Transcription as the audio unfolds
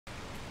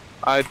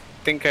I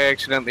think I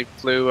accidentally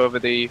flew over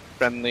the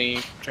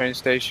friendly train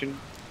station,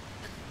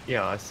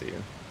 Yeah, I see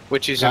you.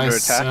 which is under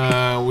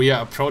attack. We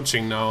are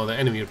approaching now the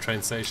enemy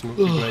train station. It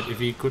would be great if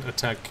we could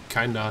attack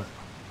kinda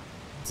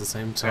at the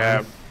same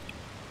time.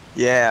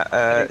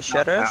 Yeah,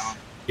 Sheriff?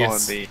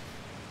 Yes.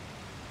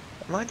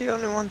 Am I the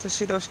only one to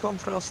see those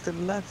contrails to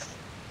the left?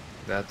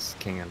 That's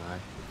King and I.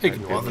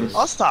 Ignore them.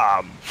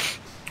 Awesome!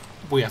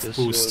 We have Yes,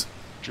 boost.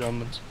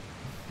 Germans.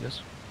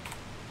 Yes.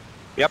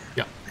 Yep.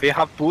 Yeah. We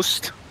have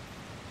boost.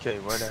 Okay,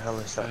 where the hell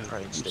is that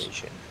train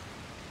station?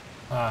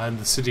 And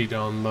the city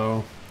down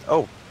low.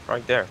 Oh,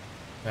 right there.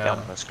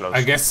 Yeah, that's close.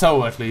 I guess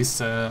so, at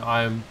least.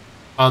 I'm...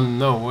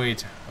 no,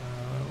 wait.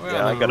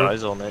 Yeah, I got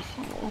eyes on it.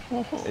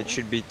 It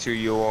should be to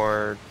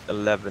your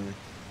 11.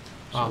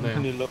 Ah, So there.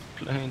 many love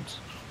planes.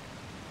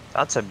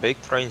 That's a big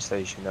train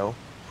station, though.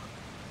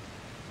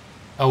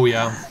 Oh,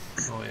 yeah.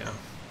 Oh, yeah.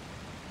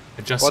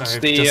 What's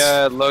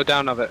the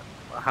lowdown of it?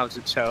 How's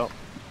it set up?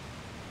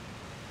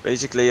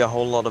 Basically, a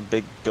whole lot of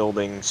big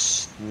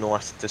buildings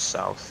north to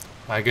south.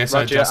 I guess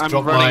Roger, I just I'm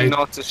dropped running my...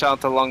 north to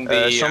south along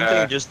the...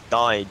 Something just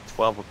died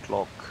 12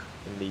 o'clock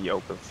in the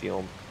open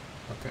field.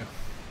 Okay.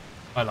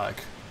 I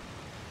like.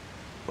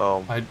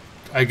 Well,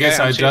 I guess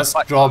I'm I seeing just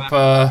black drop...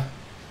 I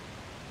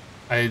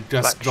just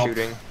black dropped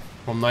shooting.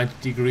 from 90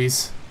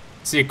 degrees.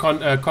 See a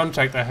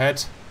contact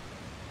ahead.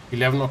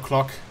 11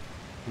 o'clock.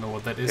 Know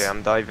what that is? Okay,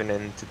 I'm diving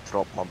in to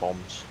drop my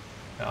bombs.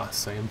 Yeah,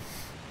 same.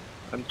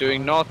 I'm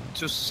doing north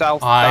to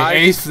south. I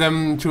aced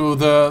them to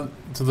the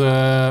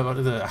what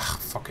is it? Ah,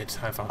 fuck it.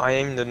 I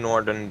aim the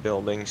northern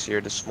buildings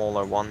here, the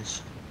smaller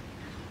ones.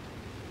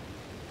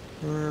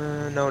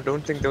 No,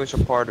 don't think those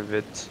are part of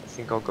it. I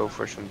think I'll go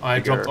for some I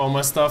bigger... dropped all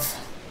my stuff.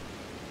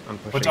 I'm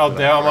pushing Watch to out, that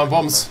there are my part.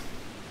 bombs.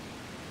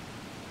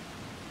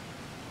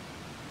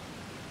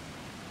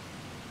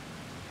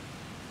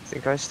 I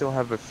think I still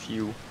have a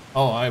few.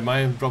 Oh,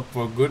 my drop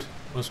were good.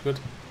 Was good.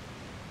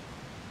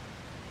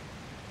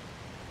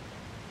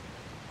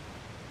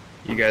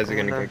 You guys are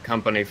gonna get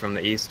company from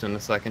the east in a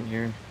second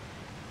here.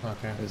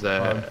 Okay. There's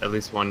at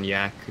least one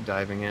yak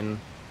diving in.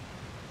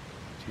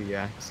 2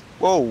 yaks.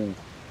 Whoa!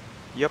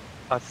 Yep,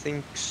 I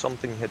think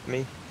something hit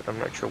me, but I'm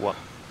not sure what.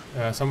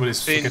 Somebody's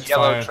Seen frigate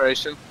yellow fire.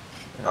 tracer.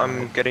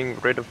 I'm getting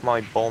rid of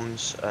my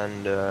bombs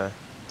and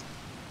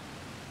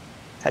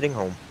heading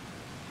home.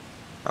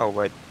 Oh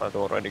wait, I'd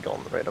already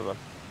gotten rid of them.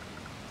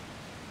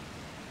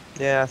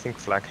 Yeah, I think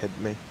flak hit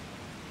me.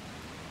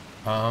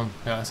 Yeah,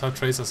 I saw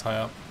tracers high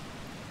up.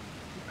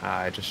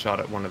 I just shot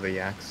at one of the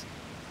yaks.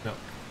 Yeah.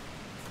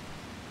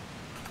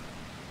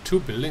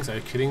 2 buildings? Are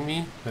you kidding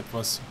me? That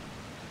was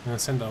in the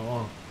center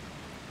wall.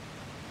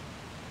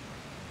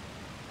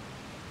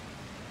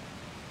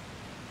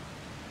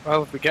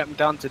 Well, if we get them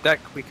down to deck,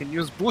 we can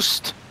use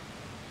boost.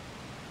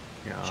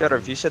 Yeah,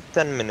 Sheriff, you said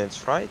 10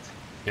 minutes, right?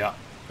 Yeah,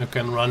 you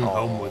can run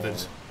home with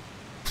it.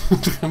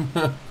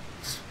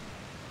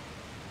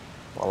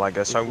 Well, I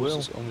guess I will.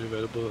 Is only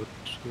available at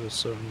a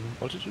certain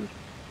altitude.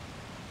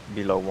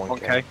 Below 1K.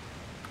 Okay.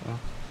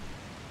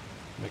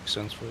 Makes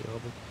sense for you,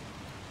 Albert.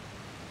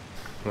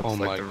 looks Oh like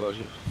my the, god,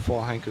 you have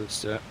 4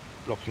 Henkels there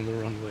blocking the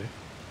runway.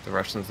 the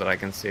Russians that I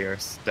can see are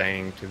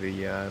staying to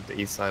the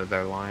east side of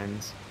their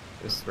lines.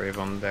 There's 3 of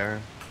them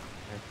there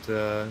at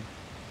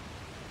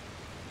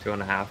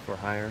 2.5 or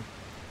higher.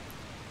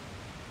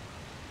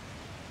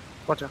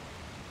 Roger.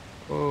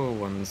 Oh,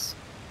 one's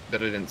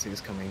that I didn't see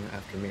is coming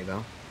after me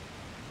though.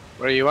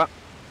 Where are you at?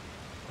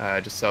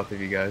 Just south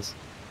of you guys.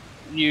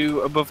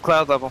 You above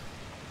cloud level.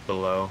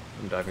 Below.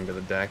 I'm diving to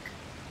the deck.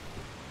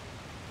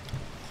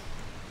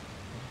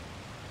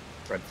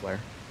 Red flare.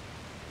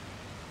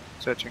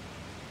 Searching.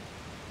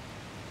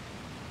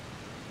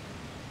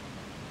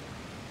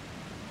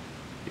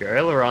 Your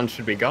aileron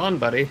should be gone,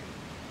 buddy.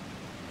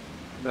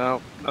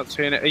 No, not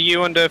seeing it. Are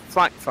you under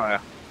flak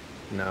fire?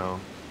 No.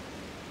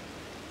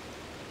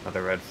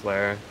 Another red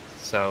flare.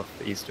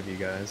 Southeast of you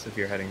guys, if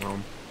you're heading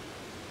home.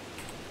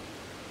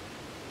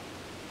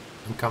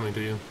 I'm coming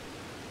to you.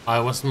 I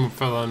was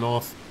further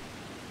north.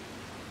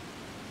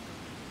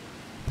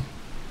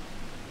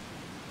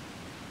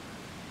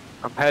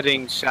 I'm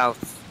heading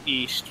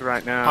southeast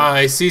right now.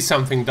 I see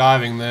something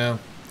diving there.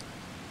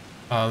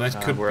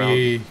 That could We're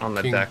be on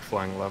the King. deck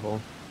flying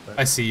level. but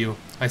I see you.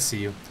 I see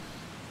you.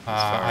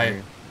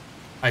 sorry.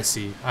 I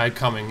see. I'm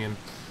coming in.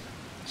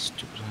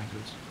 Stupid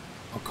Henkels.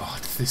 Oh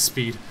god, this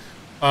speed.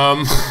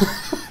 I'm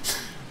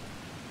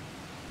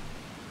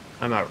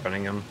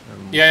outrunning him.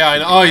 Yeah, I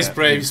know. Oh, he's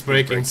Yeah, he's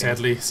braking.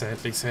 Sadly.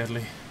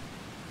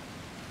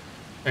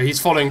 He's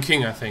following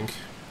King, I think.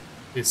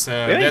 It's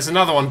Really? There's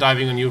another one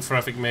diving on you,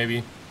 Feraphic,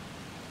 maybe.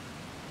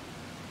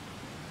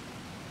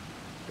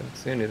 Don't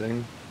see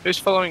anything. Who's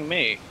following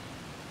me?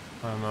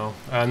 I don't know.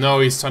 No,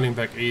 he's turning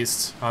back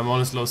east. I'm on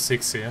his low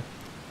 6 here.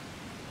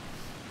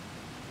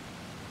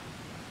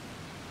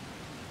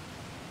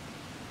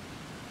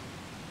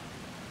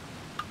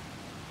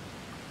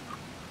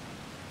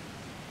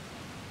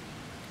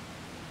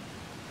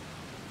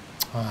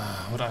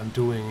 What I'm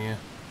doing here.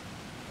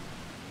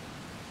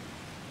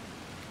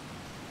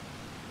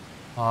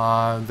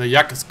 The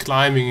yak is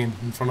climbing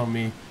in front of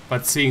me,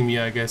 but seeing me,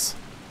 I guess.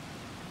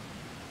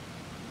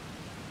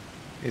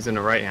 He's in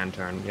a right-hand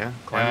turn, yeah? Yeah,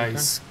 Climbing turn?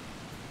 he's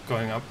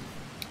going up.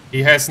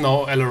 He has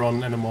no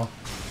aileron anymore.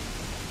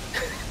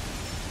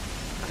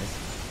 Nice.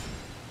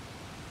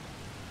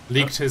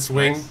 Leaked Oh, his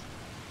wing, nice.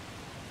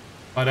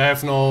 but I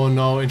have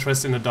no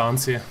interest in the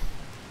dance here.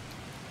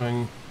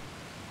 Going.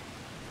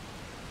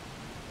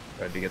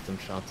 Tried to get some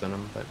shots on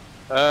him, but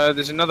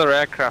There's another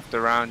aircraft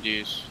around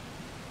you.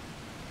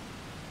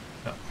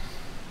 Yeah.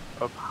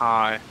 Up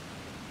high.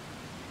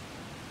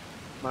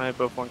 Am I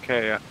above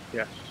 1k? Yeah.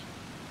 Yes.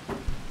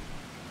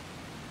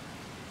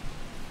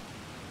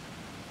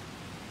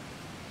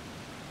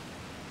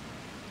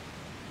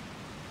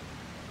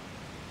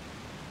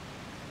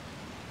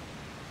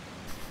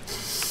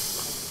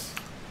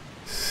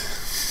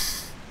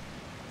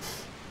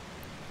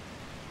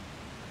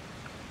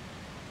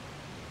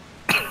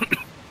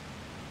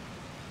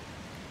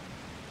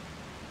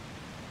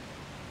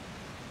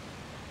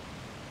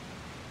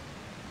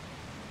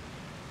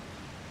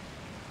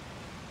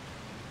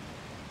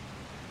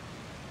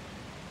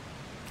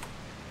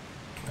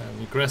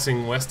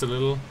 Regressing west a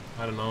little.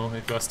 I don't know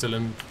if you're still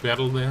in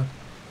battle there.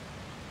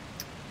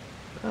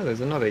 oh,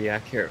 there's another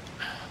yak here.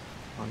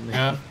 On me.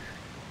 Yeah.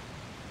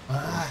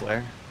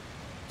 Flare.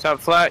 Is that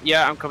flat?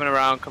 Yeah, I'm coming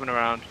around, coming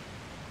around.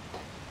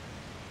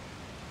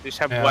 Just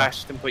head Yeah.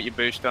 west and put your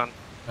boost on.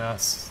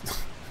 Yes.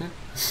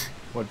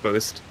 What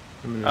boost?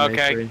 I'm in an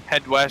Okay, A3.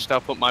 head west,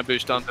 I'll put my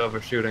boost on. He's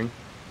overshooting.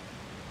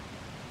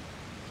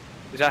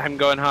 Is that him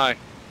going high?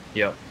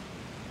 Yep.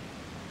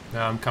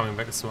 Yeah, I'm coming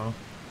back as well.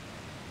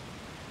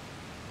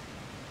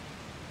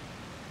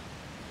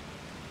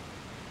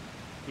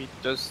 He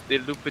does the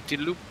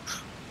loopity-loop.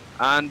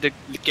 And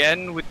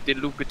again with the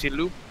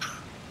loopity-loop.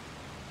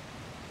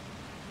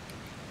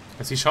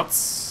 I see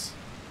shots.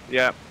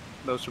 Yeah,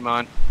 those are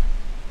mine.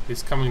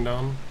 He's coming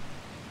down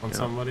on Yeah.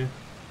 somebody.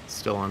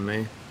 Still on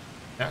me.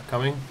 Yeah,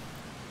 coming.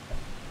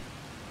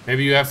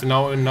 Maybe you have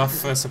now enough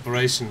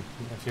separation.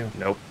 If you...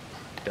 Nope.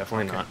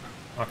 Definitely Okay. not.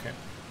 Okay.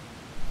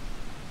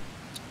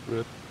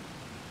 Rip.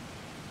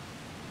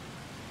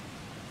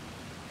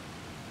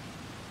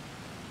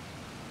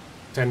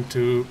 10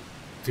 to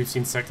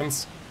 15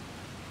 seconds.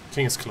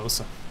 King is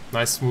closer.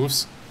 Nice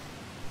moves.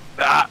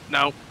 Ah,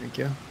 no. Thank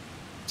you.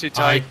 Too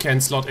I tight.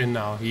 can slot in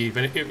now.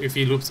 If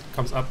he loops,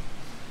 comes up.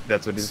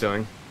 That's what he's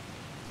doing.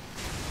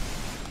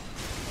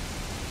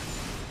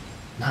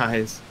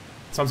 Nice.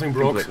 Something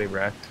broke. Completely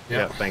wrecked. Yeah.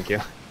 Yeah, thank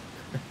you.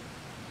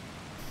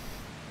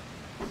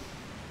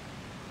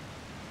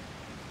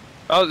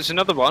 Oh, there's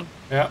another one.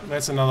 Yeah,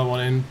 that's another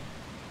one in.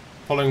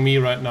 Following me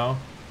right now.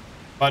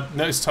 But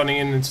no, it's turning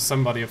into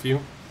somebody of you.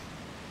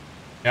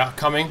 Yeah,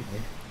 coming.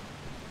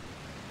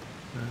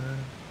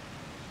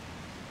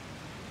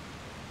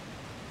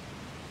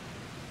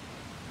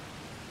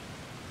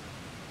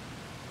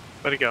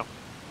 Where'd he go?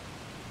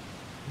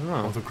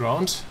 On Oh, the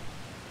ground.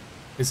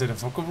 Is it a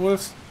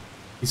Focke-Wulf?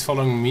 He's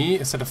following me.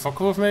 Is that a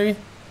Focke-Wulf maybe?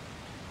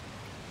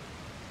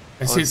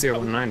 I oh see it's the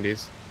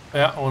 190s.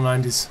 Yeah, all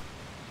 90s.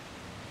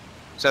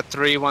 Is that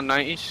 3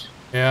 190s?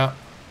 Yeah,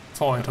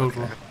 4 in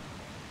total. Okay.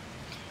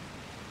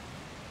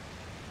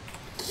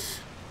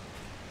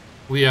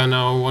 We are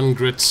now 1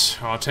 grid,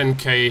 or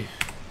 10k.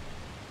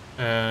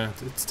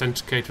 It's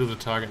 10k to the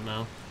target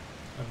now.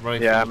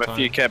 Right Yeah, full I'm a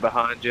few time. K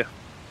behind you.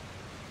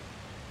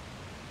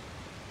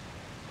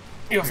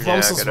 You have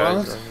bombs as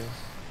well?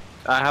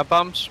 I have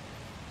bombs.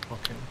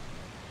 Okay.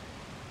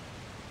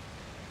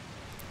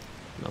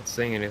 Not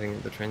seeing anything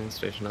at the train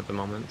station at the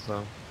moment,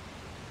 so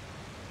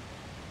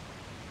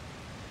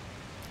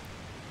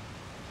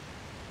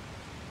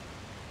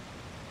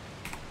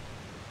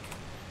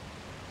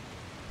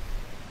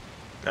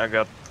I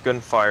got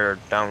gunfire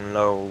down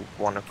low,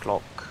 1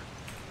 o'clock.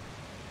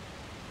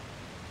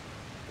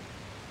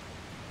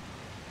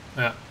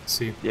 Yeah,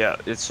 see. Yeah,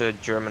 it's a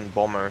German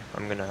bomber.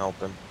 I'm gonna help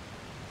him.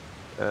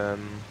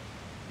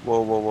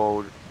 Whoa, whoa,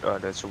 whoa.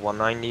 There's a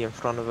 190 in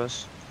front of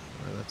us.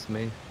 that's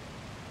me.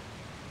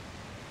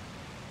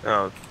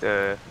 Oh,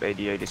 the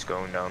 88 is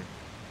going down.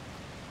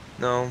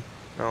 No,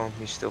 no,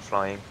 he's still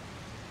flying.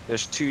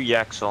 There's 2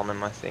 yaks on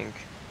him, I think.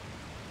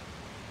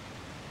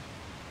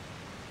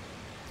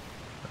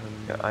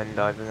 Yeah, I'm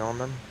diving on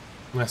them.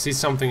 I see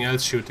something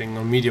else shooting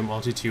on medium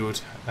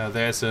altitude.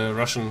 There's a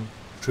Russian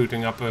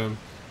shooting up a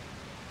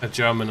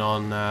German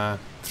on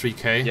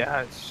 3k.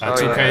 Yeah, it's, Oh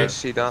 2k. yeah, I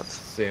see that.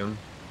 See him.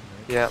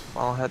 Yeah,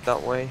 I'll head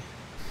that way.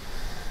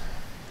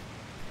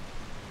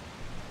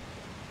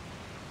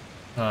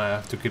 I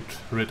have to get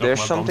rid There's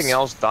of my something bombs.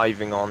 else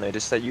diving on it.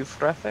 Is that you,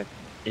 Feraphics?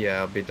 Yeah,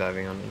 I'll be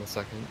diving on in a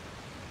second.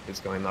 He's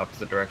going the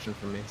opposite direction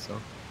from me, so.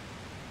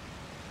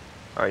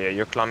 Oh yeah,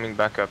 you're climbing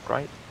back up,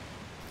 right?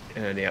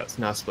 And yeah, it's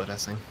now split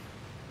S-ing.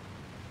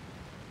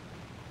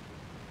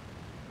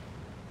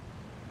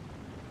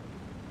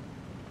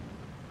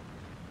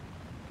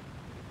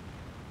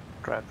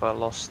 Crap, I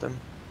lost him.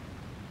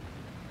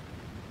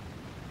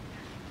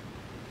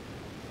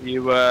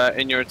 You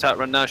in your attack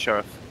run now,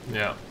 Sheriff?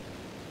 Yeah.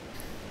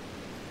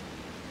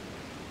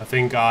 I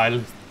think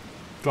I'll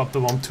drop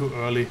the bomb too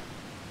early.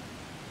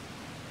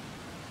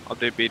 I'll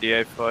do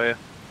BDA for you.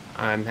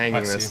 I'm hanging I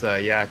this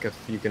see. yak if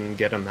you can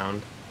get him,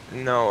 Hound.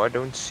 No, I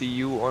don't see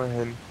you or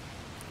him.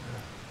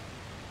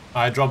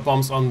 I drop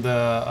bombs on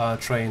the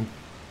train.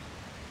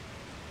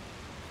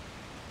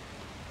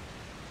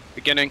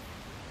 Beginning.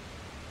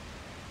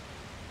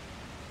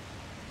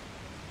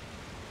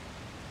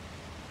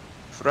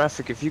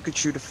 Feraphic, if you could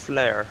shoot a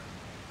flare.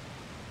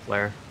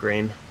 Flare,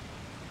 green.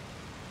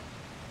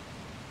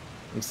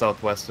 I'm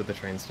southwest of the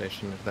train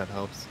station, if that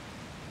helps.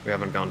 We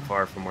haven't gone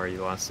far from where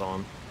you last saw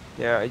him.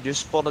 Yeah, I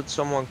just spotted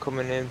someone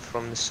coming in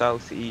from the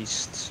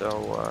southeast,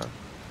 so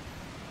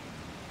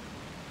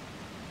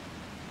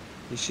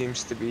he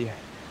seems to be.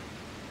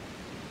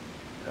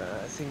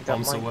 I think that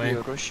Bombs might away. be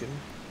a Russian.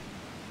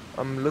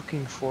 I'm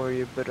looking for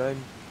you, but I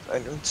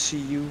don't see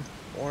you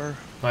or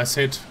Nice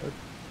hit.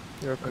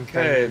 your Okay,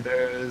 companion.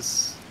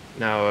 there's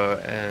now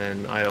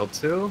an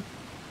IL-2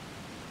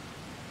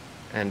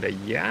 and a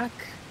yak.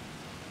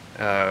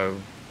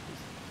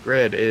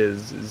 Grid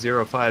is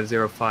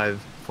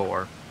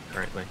 05054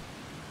 currently.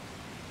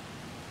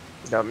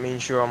 That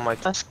means you're on my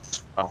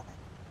task. Oh,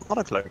 not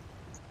a clue.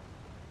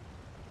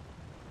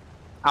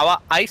 Our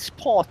ice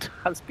port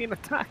has been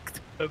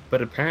attacked.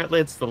 But apparently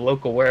it's the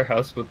local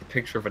warehouse with the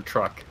picture of a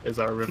truck is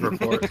our river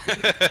port.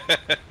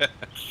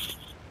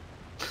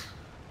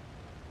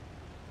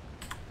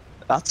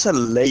 That's a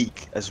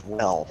lake as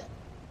well.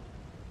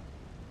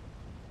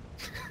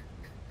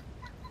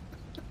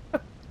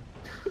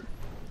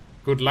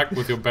 Good luck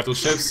with your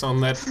battleships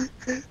on that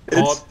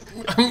port.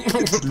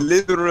 It's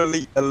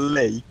literally a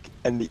lake,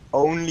 and the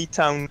only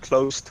town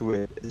close to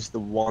it is the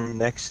one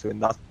next to it.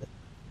 Not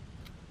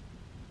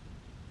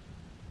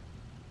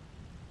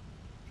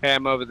Okay,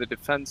 I'm over the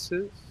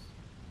defenses.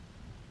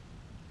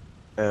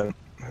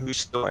 who's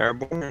still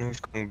airborne and who's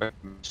coming back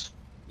to us.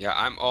 Yeah,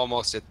 I'm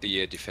almost at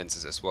the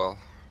defenses as well.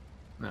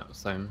 No,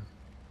 same.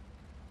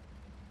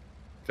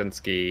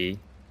 Finsky,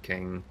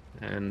 King,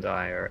 and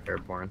I are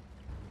airborne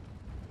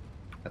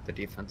at the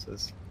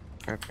defenses.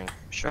 Okay,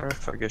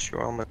 Sheriff, I guess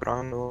you're on the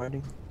ground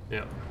already.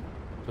 Yeah,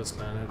 just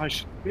landed. I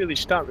should really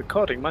start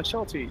recording my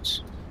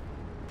shorties.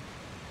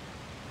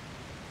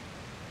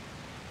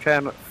 Okay,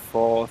 I'm at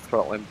 4,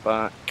 throttling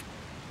back.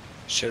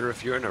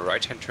 Sheriff, you're in a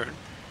right-hand turn?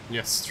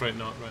 Yes, straight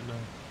out right now.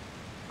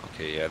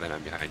 Okay, yeah, then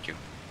I'm behind you.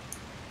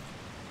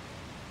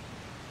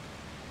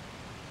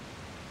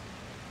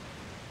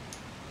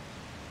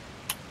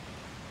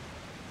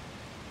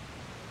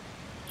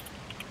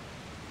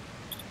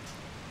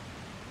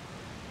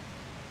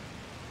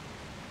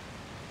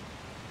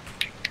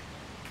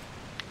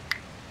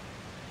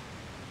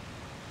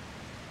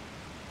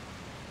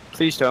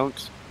 Please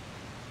don't.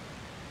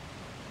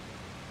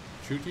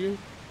 Shoot you?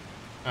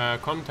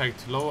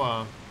 Contact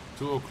lower,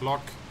 2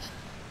 o'clock.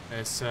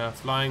 Is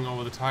flying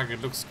over the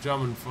target. Looks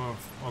German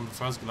on the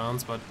first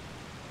glance, but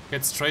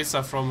gets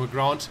tracer from the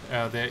ground.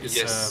 There is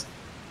Yes,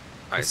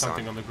 I there's saw.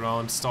 something on the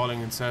ground, stalling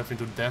himself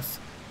into death.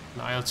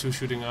 An IL-2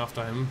 shooting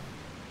after him.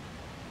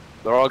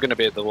 They're all going to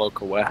be at the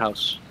local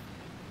warehouse.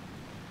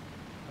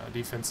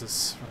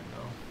 Defenses right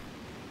now.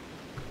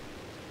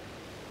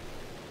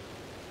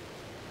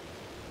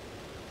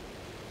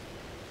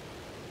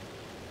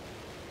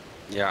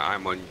 Yeah,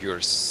 I'm on your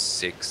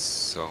 6,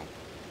 so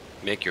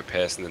make your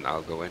pass and then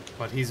I'll go in.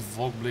 But he's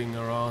wobbling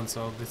around,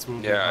 so this will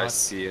be Yeah, I hard.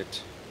 see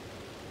it.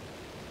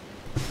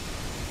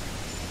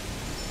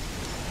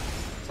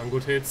 Some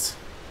good hits.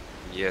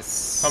 Yes.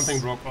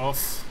 Something broke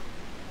off.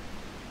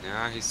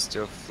 Yeah, he's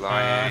still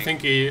flying. I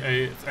think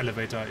a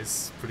elevator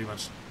is pretty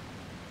much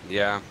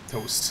Yeah,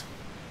 toast.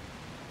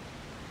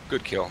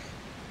 good kill.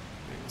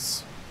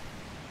 Things.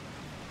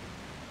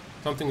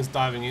 Something is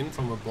diving in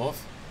from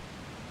above.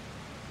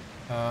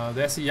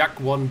 There's a Yak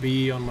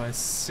 1B on my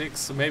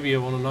 6, maybe a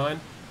 109.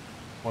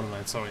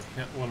 109, sorry.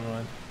 Yeah,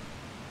 109.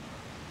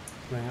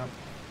 Going up.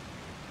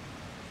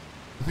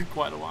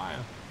 Quite a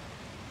while.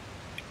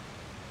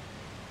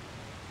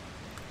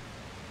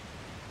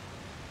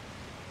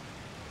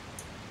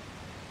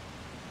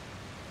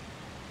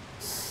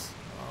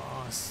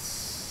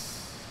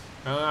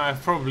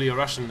 Probably a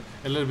Russian,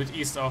 a little bit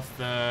east of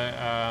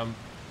the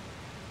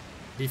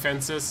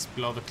defenses,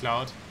 below the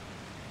cloud.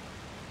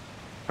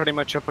 Pretty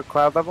much up at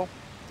cloud level.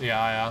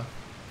 Yeah.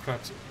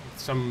 Correct.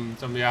 Some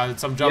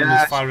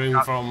Germans firing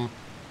from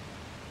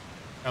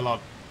a lot,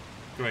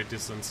 great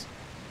distance.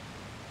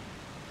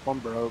 One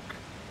broke.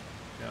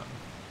 Yeah.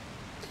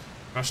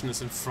 Russian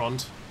is in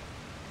front,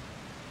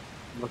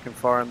 I'm looking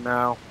for him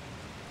now.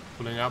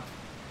 pulling up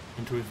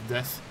into his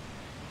death.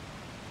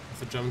 If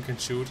the German can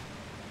shoot.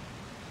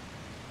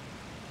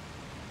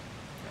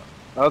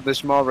 Oh,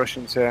 there's more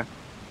Russians here.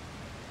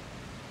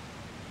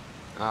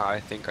 Ah, I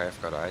think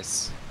I've got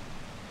eyes.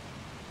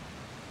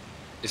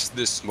 Is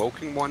the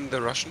smoking one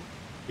the Russian?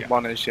 Yeah.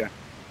 One is, yeah.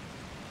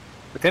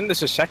 I think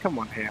there's a second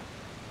one here.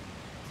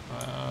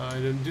 I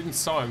didn't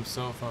saw him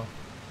so far.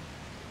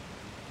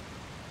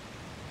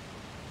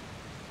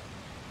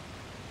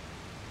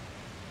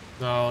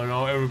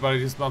 No,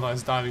 everybody's mother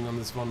is diving on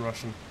this one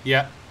Russian.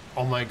 Yeah.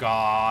 Oh my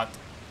god.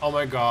 Oh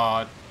my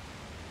god.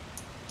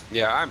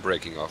 Yeah, I'm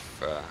breaking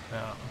off.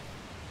 Yeah.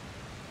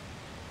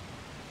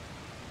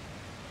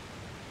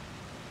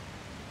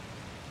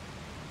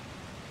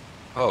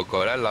 Oh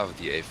god, I love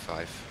the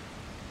A-5.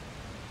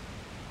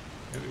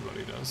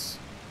 Everybody does.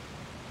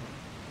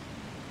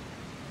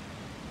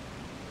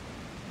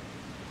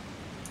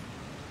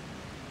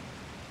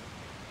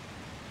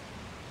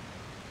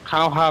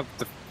 How have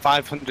the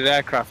 500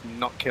 aircraft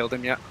not killed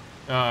him yet?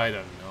 I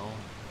don't know.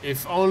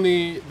 If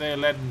only they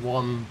let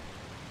one...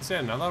 Is there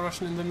another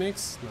Russian in the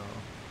mix? No.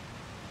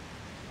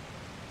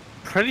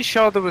 Pretty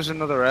sure there was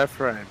another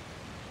airframe.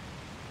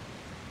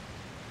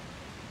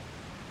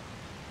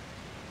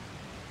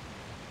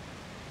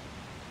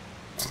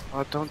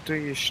 Oh, don't do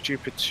your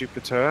stupid super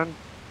turn.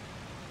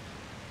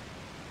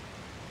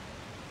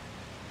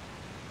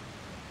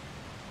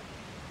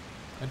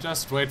 I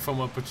just wait for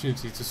an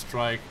opportunity to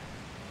strike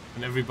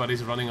when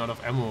everybody's running out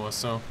of ammo or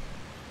so.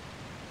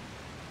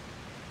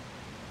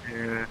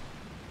 Yeah.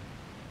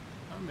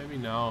 Maybe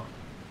now.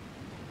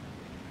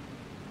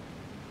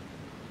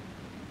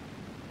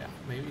 Yeah,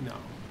 maybe now.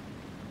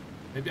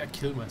 Maybe I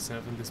kill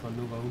myself in this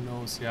maneuver, who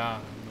knows? Yeah,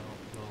 no.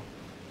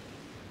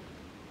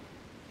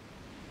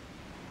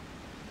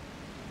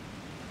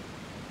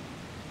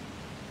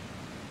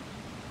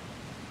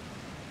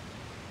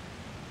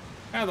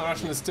 Yeah, the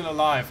Russian is still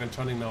alive and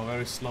turning now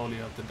very slowly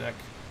up the deck.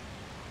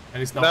 And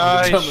he's now on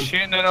the No, German. he's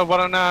shooting at a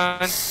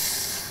 109.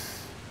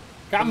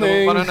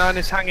 Coming! 109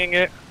 is hanging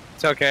it.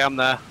 It's okay, I'm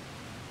there.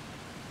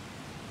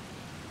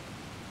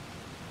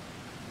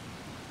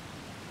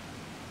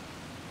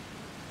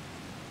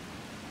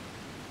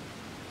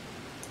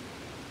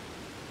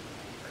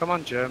 Come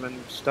on,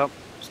 German. Stop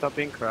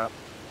being crap.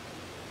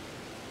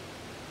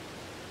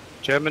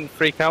 German,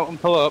 freak out and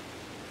pull up.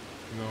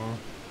 No,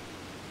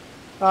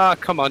 Ah,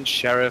 come on,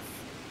 Sheriff.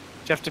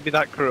 Do you have to be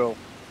that cruel?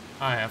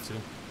 I have to.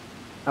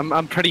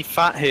 I'm pretty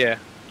fat here.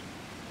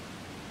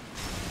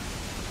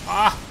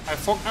 Ah! I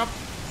fucked up!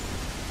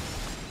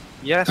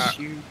 Yes,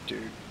 you do.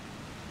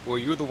 Were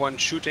you the one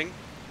shooting?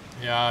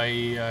 Yeah,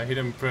 I hit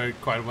him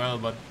quite well,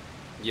 but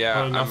Yeah,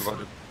 Well I'm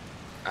enough.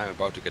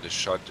 about to get a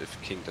shot if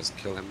King doesn't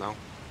kill him now.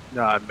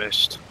 No, I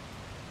missed.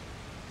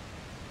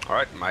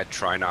 Alright, might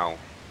try now.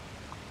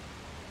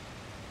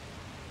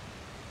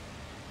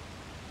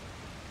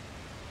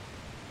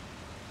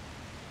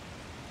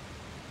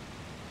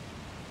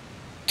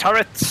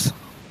 Turrets!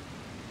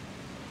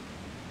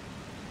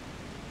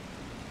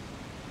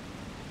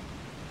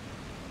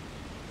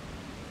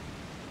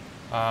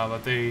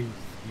 but he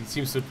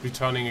seems to be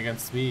turning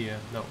against me.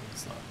 No,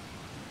 he's not.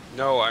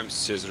 No, I'm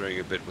scissoring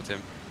a bit with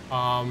him.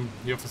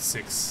 You have a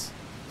 6.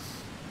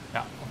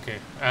 Yeah, okay.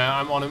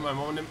 I'm on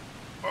him.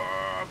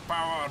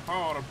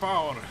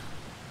 Power.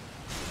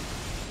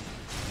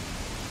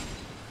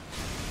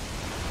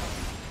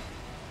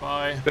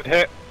 Bye. Good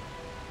hit.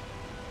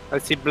 I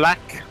see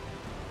black.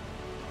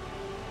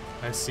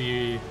 I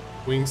see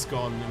wings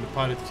gone and the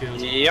pilot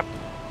killed. Yep.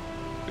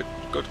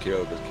 Good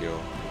kill, good kill.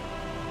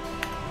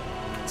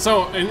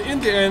 So, in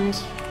the end,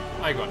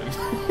 I got him.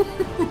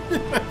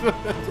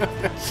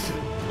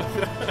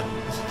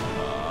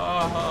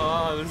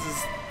 This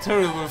is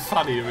terrible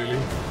funny, really.